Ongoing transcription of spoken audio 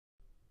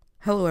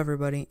Hello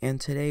everybody, and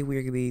today we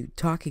are going to be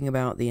talking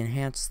about the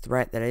enhanced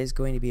threat that is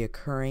going to be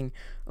occurring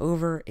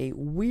over a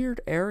weird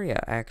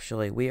area,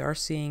 actually. We are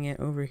seeing it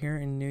over here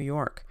in New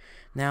York.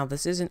 Now,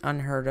 this isn't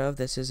unheard of.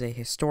 This is a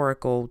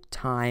historical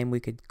time,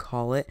 we could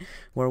call it,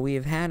 where we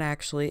have had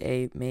actually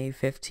a May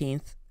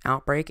 15th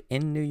outbreak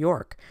in New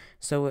York.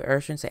 So, or I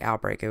shouldn't say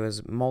outbreak, it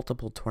was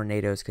multiple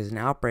tornadoes, because an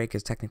outbreak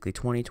is technically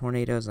 20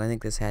 tornadoes, and I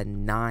think this had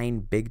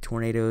 9 big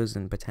tornadoes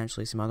and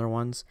potentially some other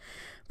ones.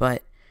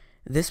 But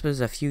this was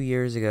a few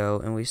years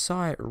ago, and we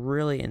saw it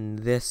really in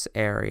this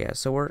area.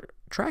 So we're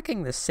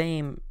tracking the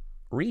same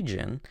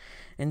region,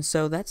 and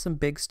so that's some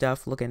big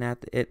stuff looking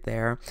at it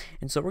there.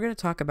 And so we're going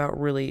to talk about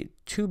really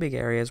two big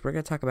areas. We're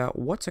going to talk about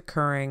what's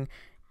occurring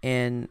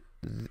in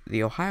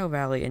the Ohio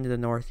Valley into the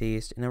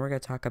Northeast, and then we're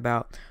going to talk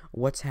about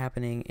what's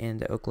happening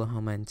in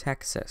Oklahoma and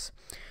Texas.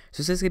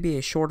 So this is going to be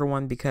a shorter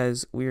one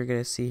because we are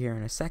going to see here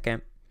in a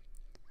second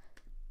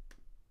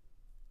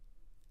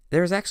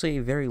there's actually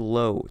a very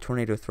low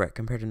tornado threat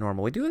compared to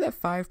normal. We do have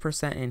that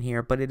 5% in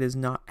here, but it is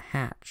not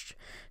hatched.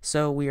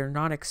 So we are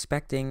not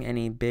expecting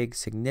any big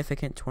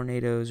significant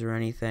tornadoes or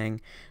anything.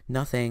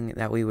 Nothing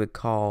that we would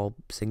call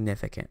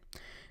significant.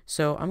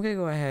 So I'm going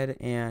to go ahead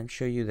and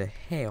show you the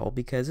hail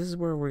because this is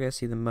where we're going to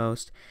see the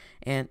most.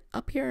 And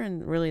up here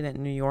in really that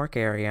New York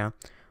area,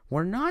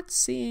 we're not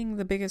seeing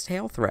the biggest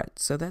hail threat.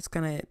 So that's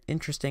kind of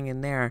interesting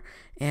in there.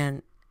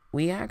 And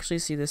we actually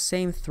see the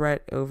same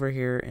threat over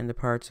here in the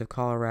parts of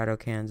Colorado,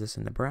 Kansas,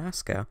 and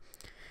Nebraska.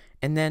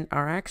 And then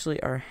our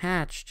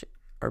hatched,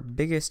 our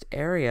biggest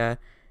area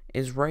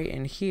is right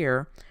in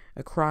here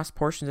across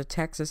portions of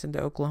Texas into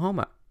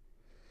Oklahoma.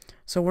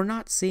 So we're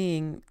not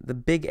seeing the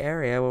big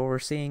area while we're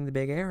seeing the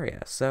big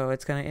area. So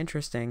it's kind of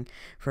interesting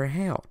for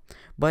hail.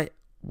 But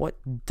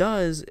what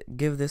does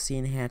give this the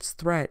enhanced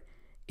threat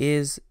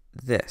is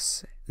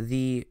this,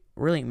 the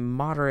really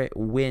moderate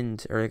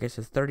wind, or I guess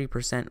a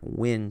 30%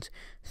 wind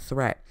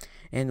threat.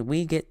 And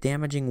we get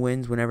damaging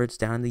winds whenever it's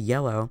down in the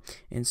yellow.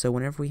 And so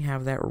whenever we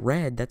have that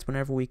red, that's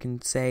whenever we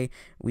can say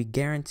we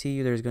guarantee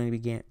you there's going to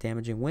be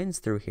damaging winds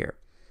through here.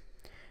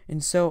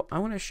 And so I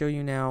want to show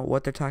you now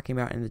what they're talking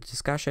about in the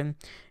discussion,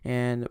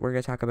 and we're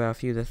going to talk about a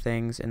few of the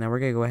things, and then we're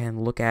going to go ahead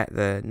and look at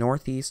the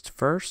Northeast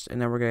first, and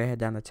then we're going to head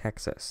down to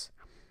Texas.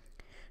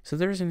 So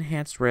there's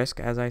enhanced risk,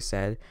 as I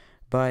said,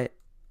 but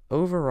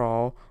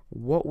overall,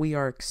 what we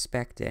are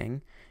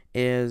expecting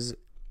is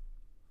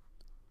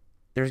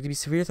there's going to be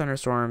severe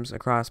thunderstorms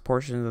across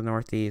portions of the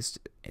Northeast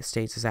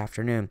states this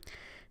afternoon.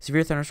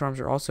 Severe thunderstorms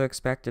are also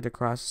expected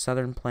across the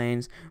southern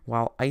plains,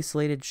 while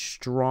isolated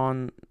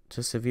strong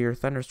to severe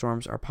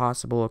thunderstorms are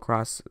possible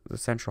across the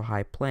central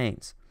high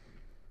plains.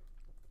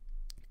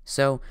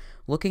 So,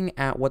 looking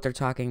at what they're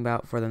talking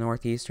about for the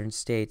northeastern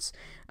states,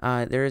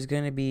 there is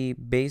going to be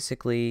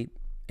basically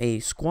a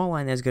squall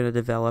line is going to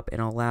develop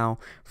and allow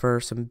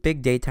for some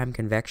big daytime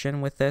convection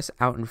with this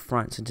out in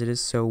front since it is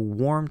so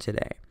warm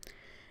today.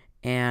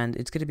 And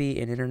it's going to be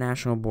an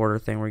international border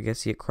thing. We're going to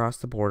see it cross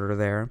the border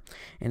there,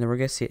 and then we're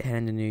going to see it head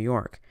into New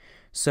York.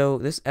 So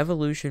this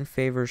evolution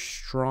favors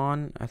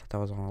strong, I thought that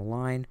was on a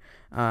line,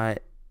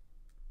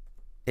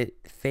 it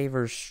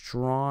favors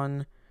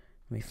strong,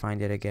 let me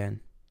find it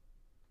again.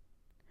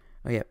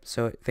 Oh yeah,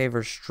 so it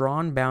favors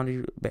strong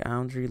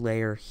boundary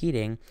layer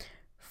heating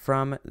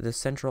from the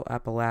central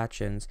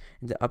Appalachians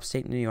into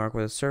upstate New York,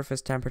 where the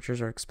surface temperatures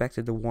are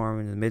expected to warm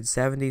in the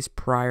mid-70s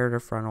prior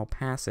to frontal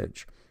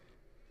passage.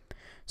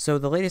 So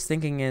the latest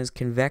thinking is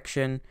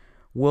convection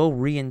will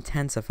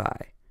re-intensify.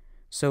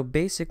 So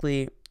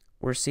basically,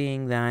 we're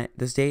seeing that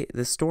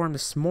the storm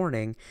this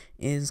morning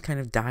is kind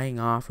of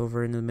dying off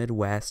over in the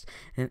Midwest,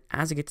 and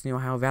as it gets to the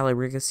Ohio Valley,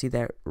 we're going to see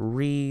that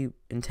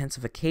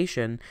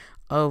re-intensification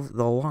of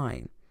the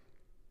line.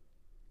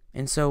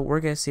 And so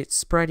we're going to see it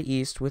spread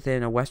east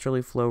within a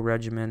westerly flow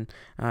regimen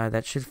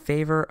that should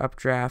favor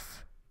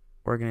updraft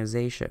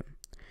organization.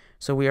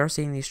 So we are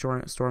seeing these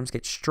storms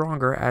get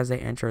stronger as they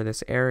enter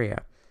this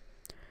area.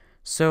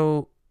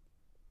 So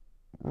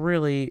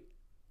really,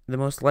 the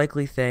most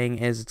likely thing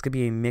is it's going to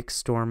be a mixed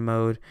storm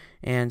mode.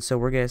 And so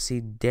we're going to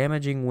see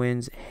damaging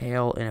winds,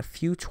 hail, and a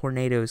few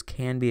tornadoes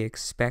can be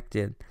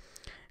expected,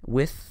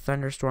 with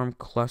thunderstorm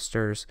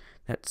clusters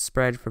that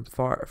spread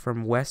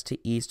from west to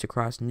east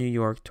across New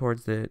York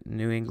towards the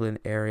New England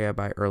area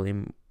by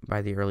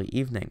the early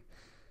evening.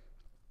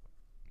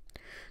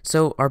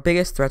 So our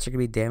biggest threats are going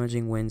to be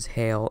damaging winds,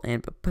 hail,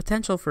 and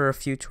potential for a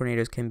few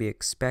tornadoes can be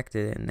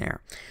expected in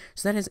there.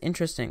 So that is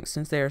interesting,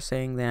 since they are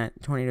saying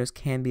that tornadoes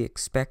can be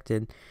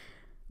expected.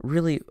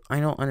 Really, I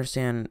don't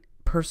understand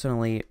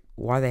personally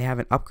why they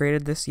haven't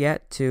upgraded this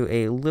yet to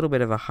a little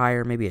bit of a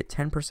higher, maybe a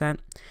 10%.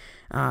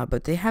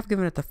 But they have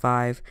given it the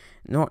 5.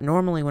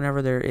 Normally,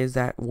 whenever there is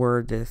that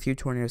word that a few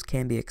tornadoes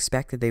can be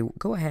expected, they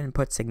go ahead and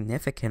put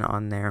significant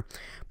on there.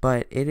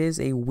 But it is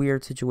a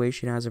weird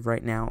situation as of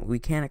right now. We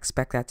can't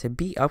expect that to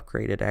be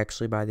upgraded,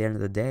 actually, by the end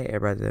of the day, or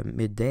by the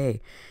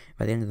midday,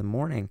 by the end of the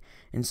morning.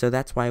 And so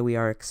that's why we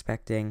are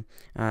expecting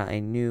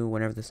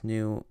whenever this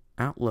new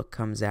outlook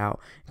comes out,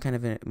 kind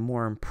of a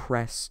more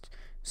impressed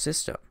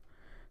system.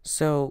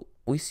 So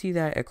we see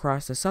that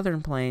across the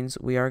southern plains,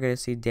 we are going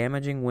to see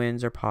damaging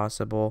winds are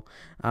possible,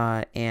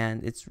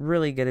 and it's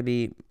really going to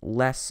be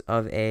less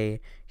of a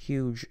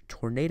huge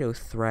tornado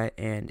threat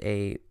and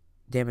a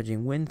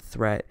damaging wind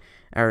threat,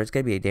 or it's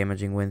going to be a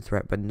damaging wind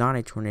threat, but not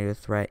a tornado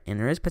threat, and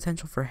there is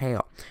potential for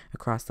hail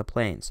across the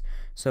plains.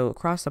 So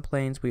across the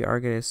plains, we're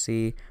going to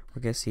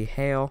see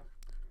hail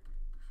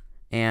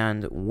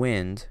and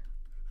wind,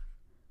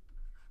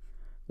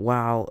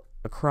 while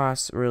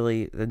across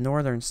really the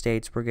northern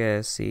states, we're going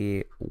to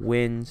see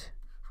wind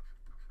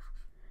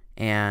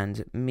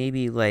and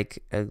maybe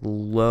like a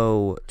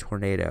low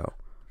tornado.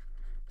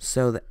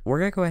 So we're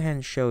going to go ahead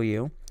and show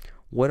you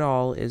what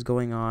all is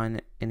going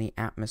on in the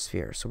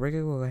atmosphere. So we're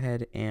going to go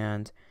ahead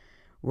and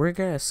we're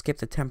going to skip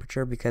the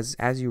temperature, because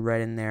as you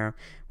read in there,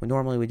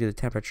 normally we do the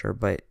temperature,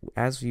 but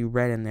as you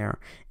read in there,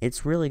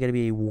 it's really going to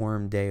be a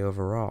warm day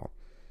overall.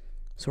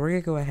 So we're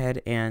going to go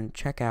ahead and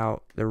check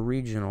out the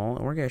regional,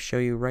 and we're going to show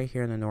you right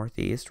here in the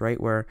northeast,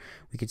 right where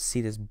we could see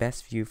this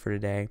best view for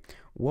today,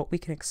 what we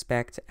can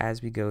expect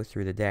as we go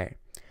through the day.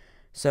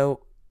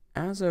 So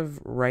as of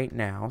right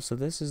now, so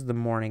this is the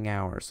morning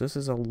hours. This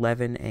is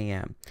 11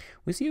 a.m.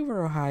 We see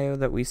over Ohio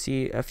that we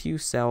see a few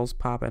cells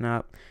popping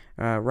up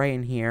right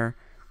in here,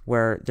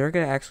 where they're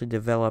going to actually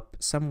develop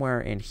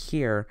somewhere in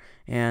here,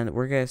 and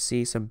we're going to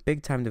see some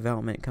big time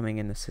development coming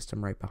in the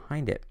system right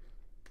behind it.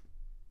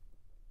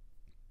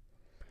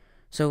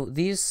 So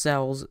these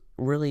cells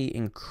really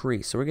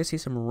increase. So we're going to see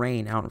some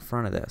rain out in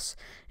front of this.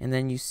 And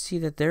then you see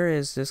that there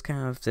is this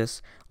kind of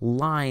this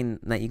line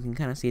that you can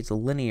kind of see, it's a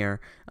linear,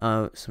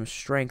 some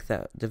strength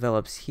that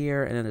develops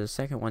here, and then the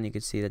second one you can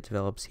see that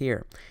develops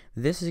here.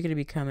 This is going to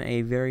become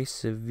a very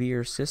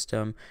severe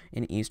system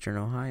in eastern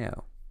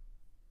Ohio.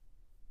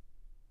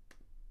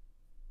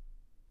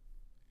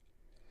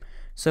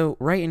 So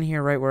right in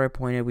here, right where I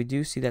pointed, we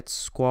do see that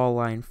squall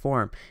line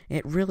form.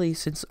 It really,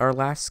 since our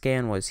last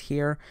scan was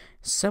here,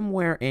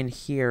 somewhere in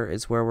here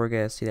is where we're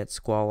going to see that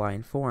squall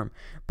line form.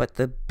 But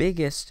the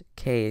biggest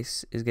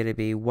case is going to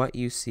be what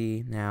you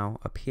see now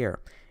up here,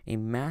 a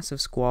massive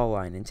squall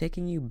line. And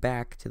taking you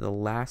back to the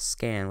last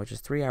scan, which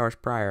is 3 hours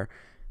prior,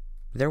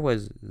 there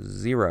was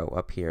zero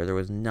up here. There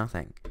was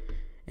nothing.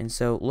 And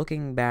so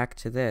looking back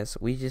to this,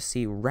 we just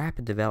see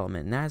rapid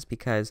development, and that's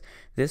because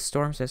this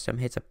storm system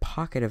hits a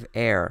pocket of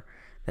air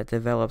that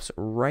develops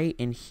right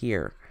in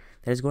here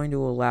that is going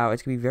to allow,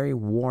 it's going to be very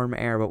warm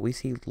air, but we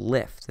see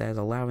lift that is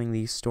allowing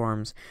these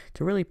storms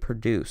to really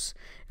produce.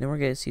 And then we're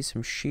going to see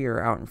some shear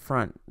out in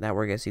front that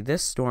we're going to see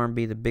this storm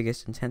be the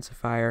biggest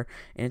intensifier,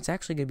 and it's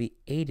actually going to be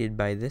aided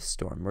by this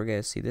storm. We're going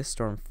to see this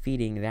storm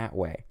feeding that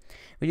way.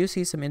 We do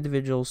see some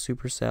individual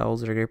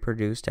supercells that are going to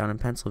produce down in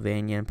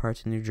Pennsylvania and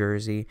parts of New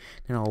Jersey,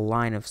 and a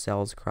line of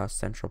cells across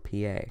central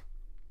PA.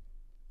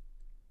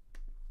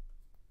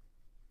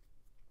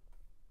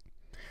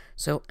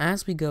 So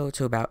as we go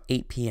to about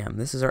 8 p.m.,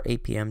 this is our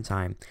 8 p.m.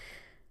 time,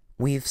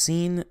 we've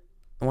seen,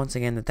 once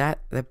again, that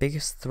the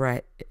biggest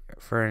threat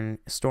for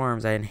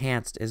storms that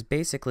enhanced is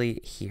basically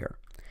here.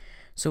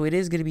 So it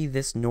is going to be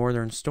this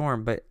northern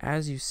storm, but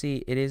as you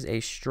see, it is a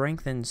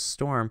strengthened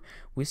storm.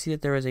 We see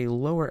that there is a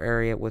lower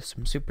area with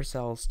some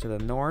supercells to the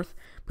north,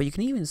 but you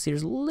can even see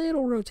there's a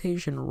little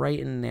rotation right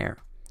in there.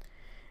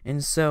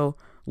 And so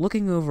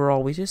looking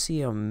overall, we just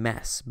see a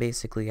mess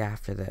basically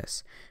after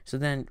this. So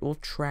then we'll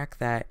track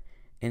that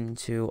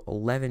into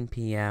 11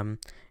 p.m.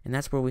 and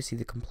that's where we see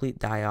the complete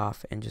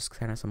die-off and just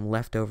kind of some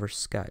leftover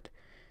scud.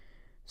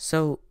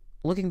 So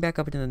looking back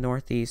up into the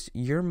northeast,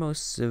 your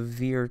most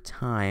severe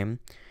time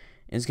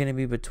is going to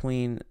be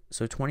between,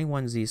 so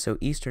 21Z, so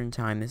Eastern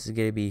time, this is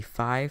going to be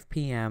 5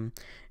 p.m.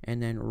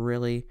 and then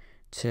really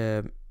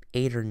to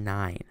 8 or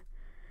 9.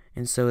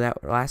 And so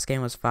that last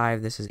scan was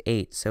 5, this is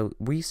 8. So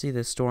we see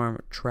the storm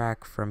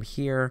track from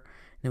here,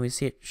 then we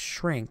see it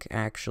shrink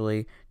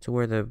actually to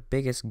where the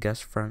biggest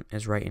gust front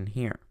is right in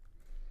here.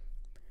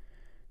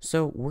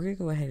 So we're going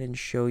to go ahead and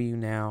show you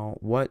now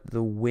what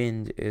the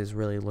wind is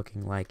really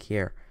looking like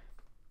here.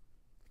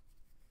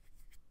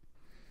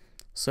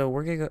 So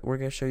we're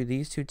gonna show you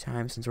these two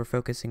times since we're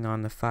focusing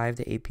on the 5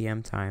 to 8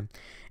 p.m. time,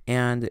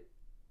 and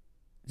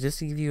just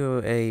to give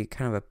you a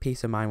kind of a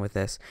peace of mind with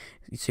this,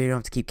 so you don't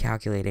have to keep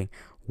calculating.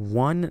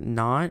 1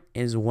 knot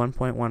is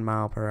 1.1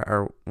 mile per hour,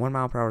 or 1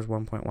 mile per hour is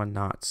 1.1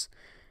 knots.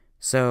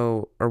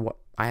 So, or what?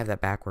 I have that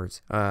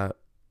backwards.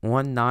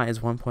 1 knot is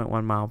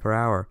 1.1 mile per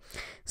hour.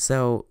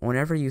 So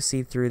whenever you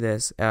see through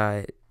this,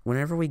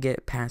 whenever we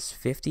get past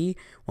 50,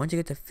 once you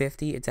get to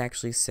 50, it's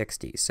actually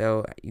 60.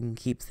 So you can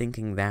keep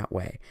thinking that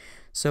way.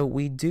 So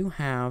we do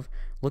have,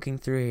 looking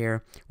through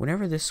here,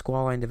 whenever this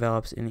squall line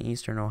develops in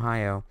eastern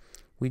Ohio,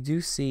 we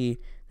do see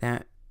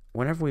that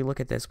whenever we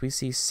look at this, we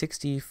see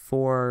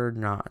 64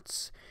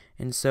 knots.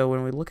 And so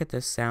when we look at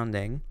this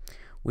sounding,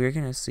 we're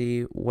going to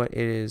see what it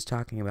is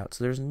talking about.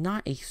 So there's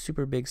not a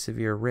super big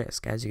severe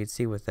risk, as you can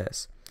see with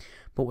this.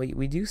 But what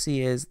we do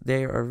see is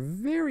they are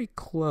very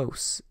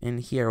close in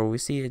here. We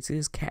see it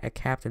is a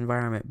capped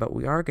environment, but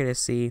we are going to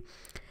see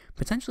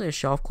potentially a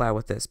shelf cloud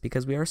with this,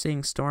 because we are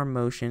seeing storm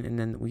motion, and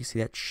then we see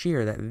that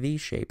shear, that V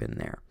shape in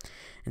there.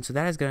 And so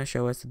that is going to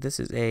show us that this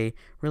is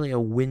really a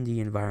windy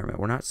environment.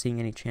 We're not seeing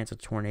any chance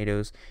of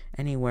tornadoes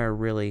anywhere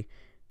really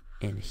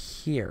in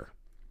here.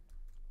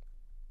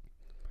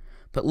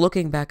 But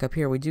looking back up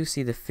here, we do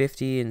see the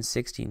 50 and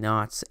 60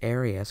 knots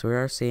area. So we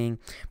are seeing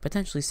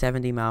potentially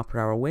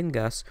 70-mile-per-hour wind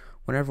gusts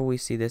whenever we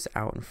see this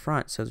out in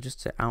front. So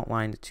just to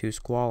outline the two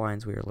squall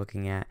lines we were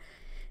looking at.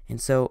 And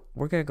so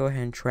we're going to go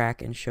ahead and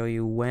track and show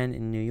you when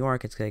in New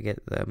York it's going to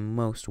get the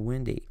most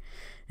windy.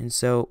 And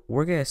so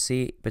we're going to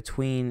see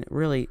between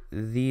really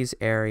these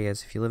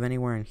areas, if you live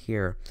anywhere in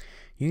here,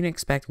 you can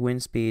expect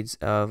wind speeds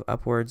of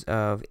upwards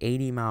of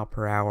 80 mile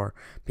per hour,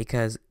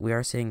 because we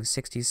are seeing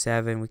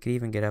 67, we could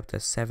even get up to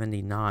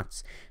 70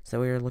 knots.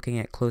 So we are looking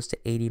at close to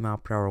 80 mile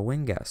per hour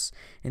wind gusts.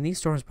 And these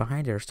storms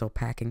behind it are still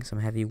packing some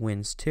heavy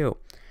winds too.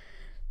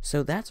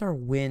 So that's our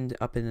wind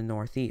up in the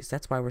northeast.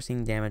 That's why we're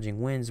seeing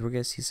damaging winds. We're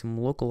going to see some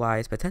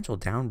localized potential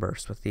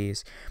downbursts with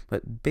these,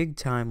 but big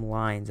time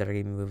lines that are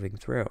going to be moving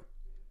through.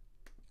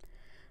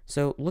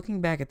 So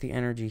looking back at the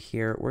energy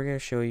here, we're going to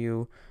show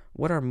you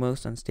what our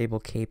most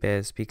unstable cape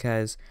is,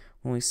 because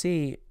when we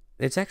see,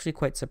 it's actually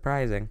quite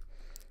surprising.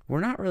 We're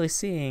not really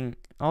seeing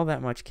all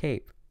that much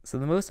cape. So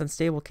the most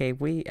unstable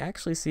cape, we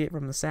actually see it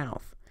from the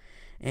south.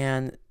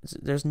 And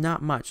there's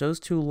not much. Those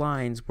two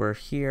lines were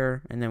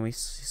here, and then we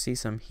see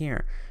some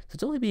here. So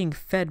it's only being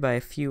fed by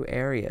a few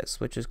areas,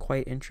 which is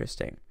quite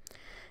interesting.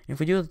 And if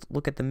we do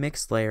look at the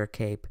mixed layer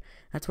cape,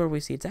 that's where we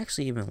see it's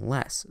actually even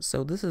less.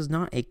 So this is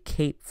not a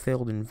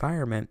cape-filled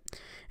environment.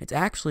 It's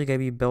actually going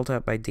to be built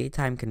up by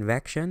daytime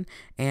convection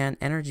and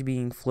energy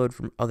being flowed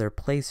from other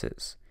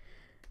places.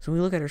 So when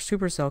we look at our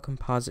supercell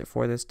composite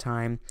for this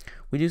time,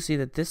 we do see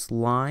that this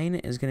line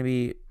is going to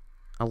be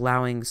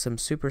allowing some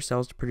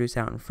supercells to produce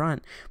out in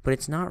front, but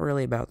it's not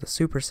really about the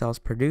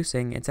supercells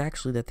producing, it's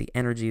actually that the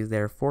energy is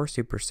there for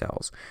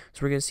supercells.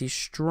 So we're going to see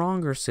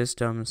stronger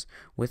systems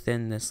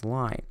within this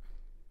line.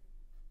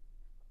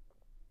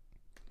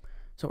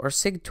 So our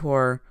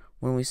SIGTOR,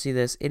 when we see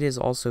this, it is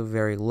also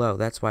very low.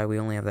 That's why we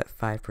only have that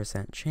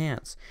 5%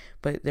 chance.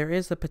 But there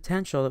is the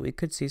potential that we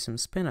could see some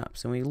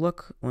spin-ups. And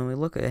when we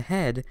look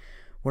ahead,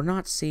 we're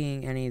not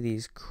seeing any of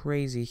these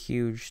crazy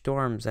huge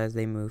storms as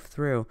they move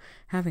through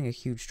having a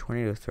huge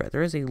tornado threat.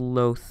 There is a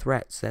low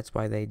threat, so that's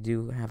why they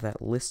do have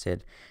that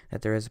listed,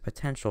 that there is a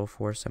potential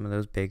for some of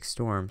those big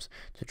storms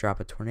to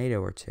drop a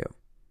tornado or two.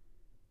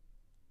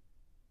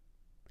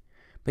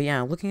 But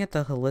yeah, looking at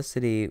the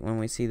helicity when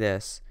we see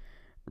this,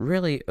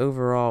 really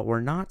overall,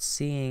 we're not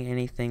seeing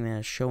anything that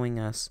is showing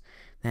us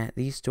that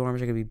these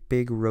storms are going to be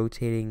big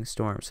rotating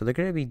storms. So they're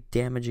going to be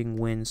damaging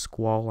wind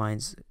squall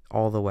lines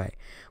all the way.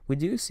 We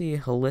do see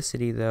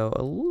helicity, though,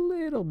 a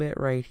little bit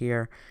right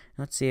here.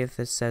 Let's see if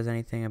this says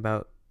anything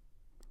about,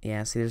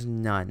 yeah, see, there's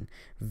none.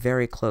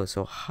 Very close.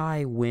 So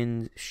high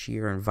wind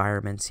shear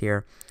environments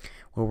here,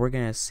 where we're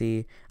going to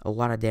see a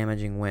lot of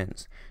damaging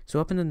winds.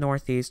 So up in the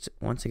northeast,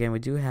 once again, we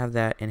do have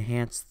that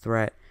enhanced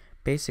threat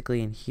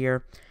basically in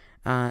here.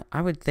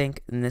 I would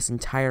think in this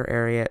entire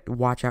area,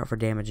 watch out for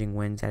damaging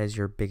winds. That is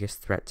your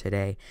biggest threat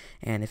today.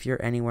 And if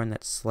you're anywhere in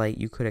that slight,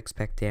 you could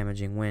expect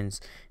damaging winds.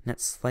 And that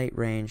slight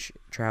range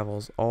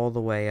travels all the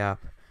way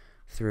up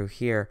through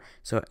here.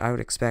 So I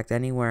would expect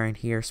anywhere in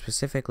here,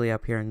 specifically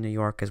up here in New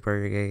York, is where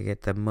you're going to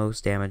get the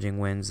most damaging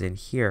winds in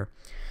here.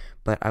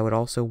 But I would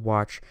also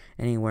watch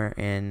anywhere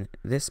in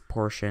this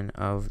portion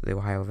of the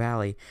Ohio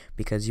Valley,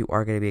 because you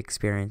are going to be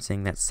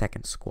experiencing that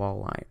second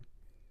squall line.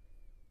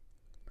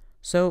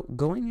 So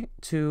going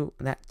to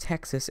that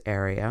Texas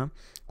area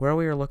where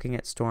we are looking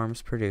at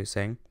storms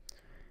producing,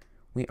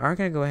 we are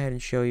going to go ahead and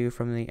show you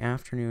from the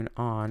afternoon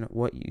on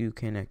what you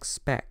can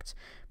expect,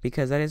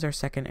 because that is our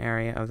second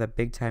area of that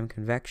big time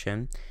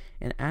convection.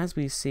 And as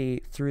we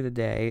see through the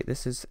day,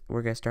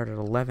 we're going to start at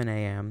 11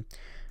 a.m.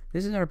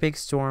 This is our big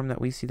storm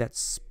that we see that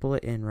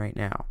split in right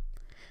now.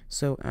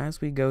 So as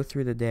we go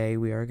through the day,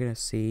 we are going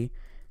to see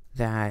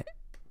that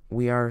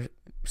we are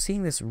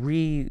seeing this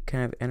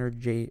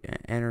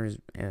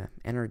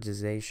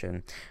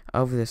energization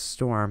of this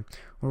storm,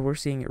 where we're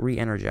seeing it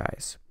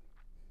re-energize.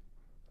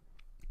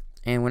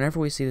 And whenever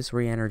we see this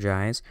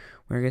re-energize,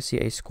 we're going to see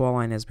a squall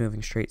line that's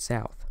moving straight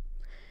south.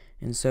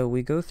 And so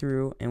we go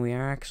through, and we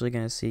are actually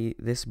going to see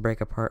this break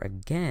apart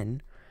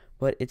again,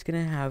 but it's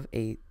going to have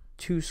a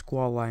 2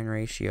 squall line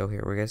ratio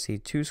here. We're going to see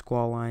 2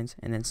 squall lines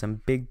and then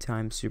some big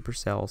time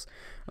supercells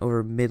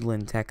over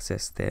Midland,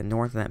 Texas, the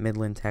north of that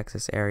Midland,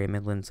 Texas area.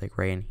 Midland's like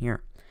right in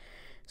here.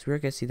 So we're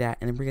going to see that,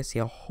 and then we're going to see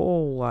a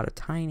whole lot of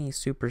tiny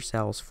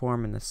supercells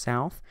form in the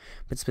south,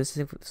 but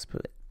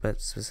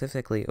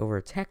specifically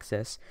over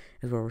Texas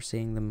is where we're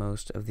seeing the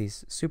most of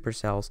these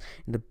supercells,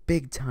 and the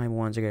big time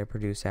ones are going to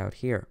produce out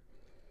here.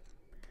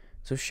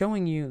 So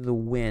showing you the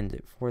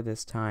wind for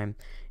this time,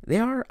 they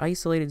are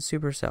isolated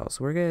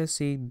supercells. We're going to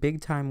see big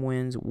time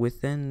winds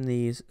within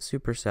these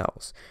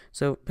supercells.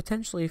 So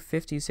potentially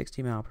 50,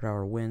 60 mile per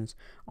hour winds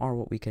are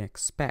what we can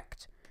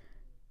expect.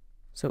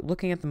 So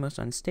looking at the most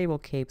unstable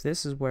cape,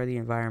 this is where the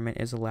environment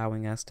is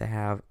allowing us to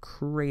have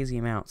crazy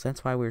amounts.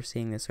 That's why we're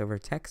seeing this over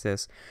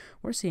Texas.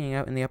 We're seeing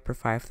out in the upper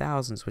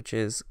 5,000s, which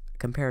is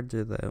compared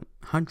to the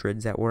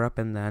hundreds that were up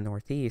in the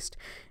Northeast.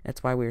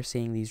 That's why we're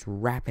seeing these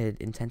rapid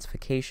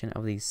intensification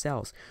of these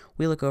cells.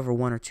 We look over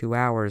 1 or 2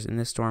 hours and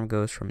this storm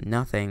goes from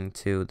nothing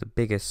to the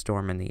biggest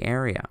storm in the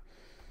area.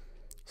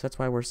 So that's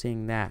why we're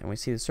seeing that. And we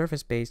see the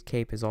surface-based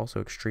cape is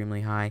also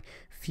extremely high,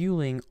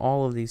 fueling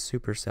all of these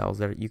supercells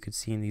that you could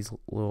see in these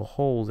little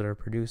holes that are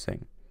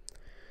producing.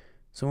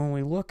 So when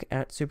we look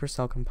at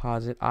supercell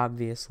composite,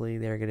 obviously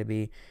they're going to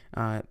be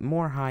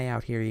more high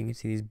out here. You can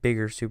see these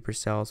bigger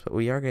supercells, but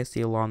we are going to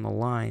see along the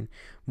line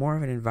more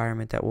of an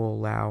environment that will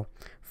allow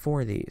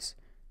for these.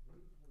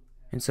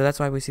 And so that's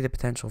why we see the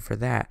potential for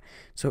that.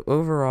 So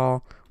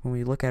overall, when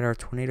we look at our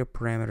tornado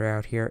parameter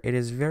out here, it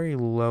is very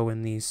low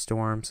in these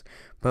storms,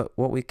 but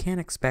what we can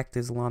expect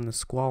is along the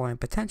squall line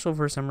potential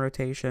for some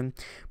rotation.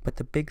 But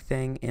the big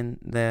thing in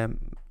the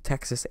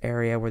Texas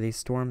area where these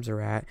storms are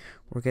at,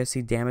 we're going to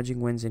see damaging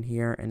winds in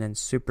here and then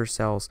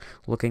supercells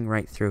looking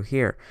right through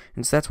here.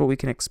 And so that's what we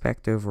can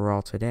expect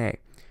overall today.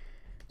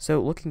 So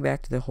looking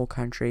back to the whole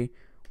country,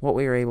 what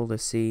we were able to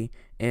see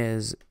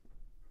is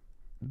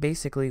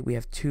basically we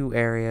have two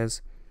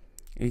areas.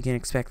 You can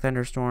expect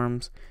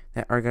thunderstorms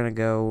that are going to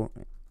go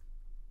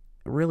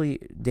really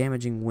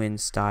damaging wind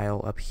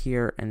style up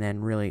here and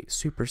then really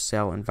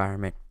supercell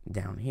environment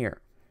down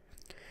here.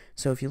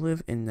 So if you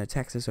live in the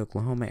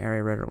Texas-Oklahoma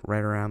area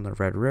right around the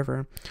Red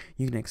River,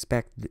 you can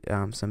expect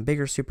some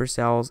bigger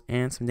supercells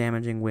and some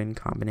damaging wind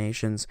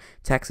combinations.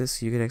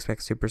 Texas, you can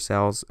expect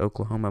supercells.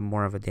 Oklahoma,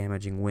 more of a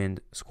damaging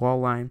wind squall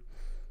line.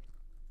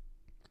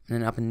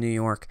 And then up in New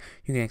York,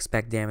 you can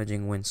expect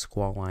damaging wind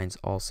squall lines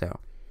also.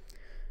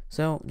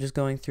 So just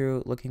going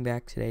through, looking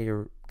back today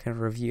to kind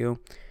of review,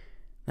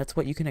 that's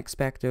what you can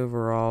expect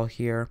overall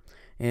here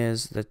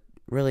is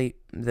really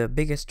the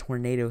biggest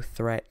tornado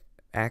threat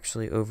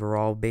actually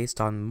overall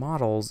based on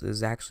models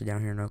is actually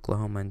down here in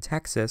Oklahoma and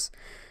Texas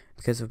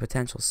because of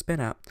potential spin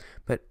up.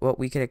 But what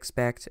we could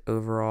expect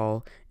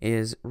overall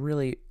is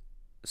really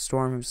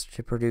storms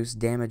to produce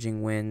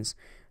damaging winds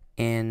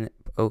in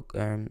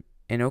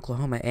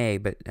Oklahoma A,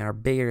 but our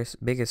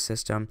biggest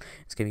system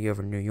is going to be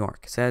over New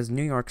York. So as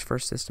New York's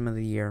first system of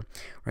the year,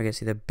 we're going to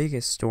see the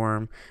biggest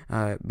storm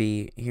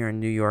be here in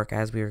New York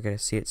as we are going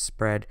to see it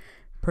spread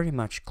pretty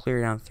much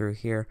clear down through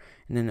here.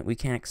 And then we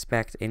can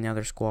expect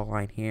another squall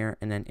line here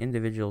and then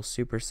individual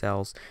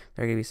supercells.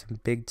 There are going to be some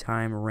big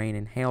time rain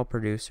and hail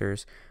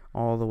producers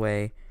all the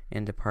way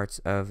into parts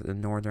of the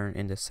northern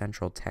into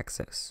central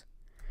Texas.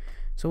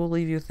 So we'll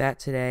leave you with that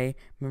today.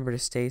 Remember to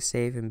stay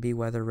safe and be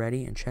weather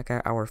ready, and check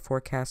out our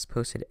forecasts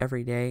posted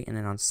every day, and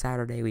then on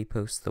Saturday we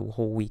post the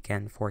whole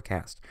weekend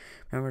forecast.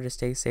 Remember to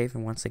stay safe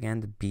and once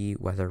again to be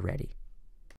weather ready.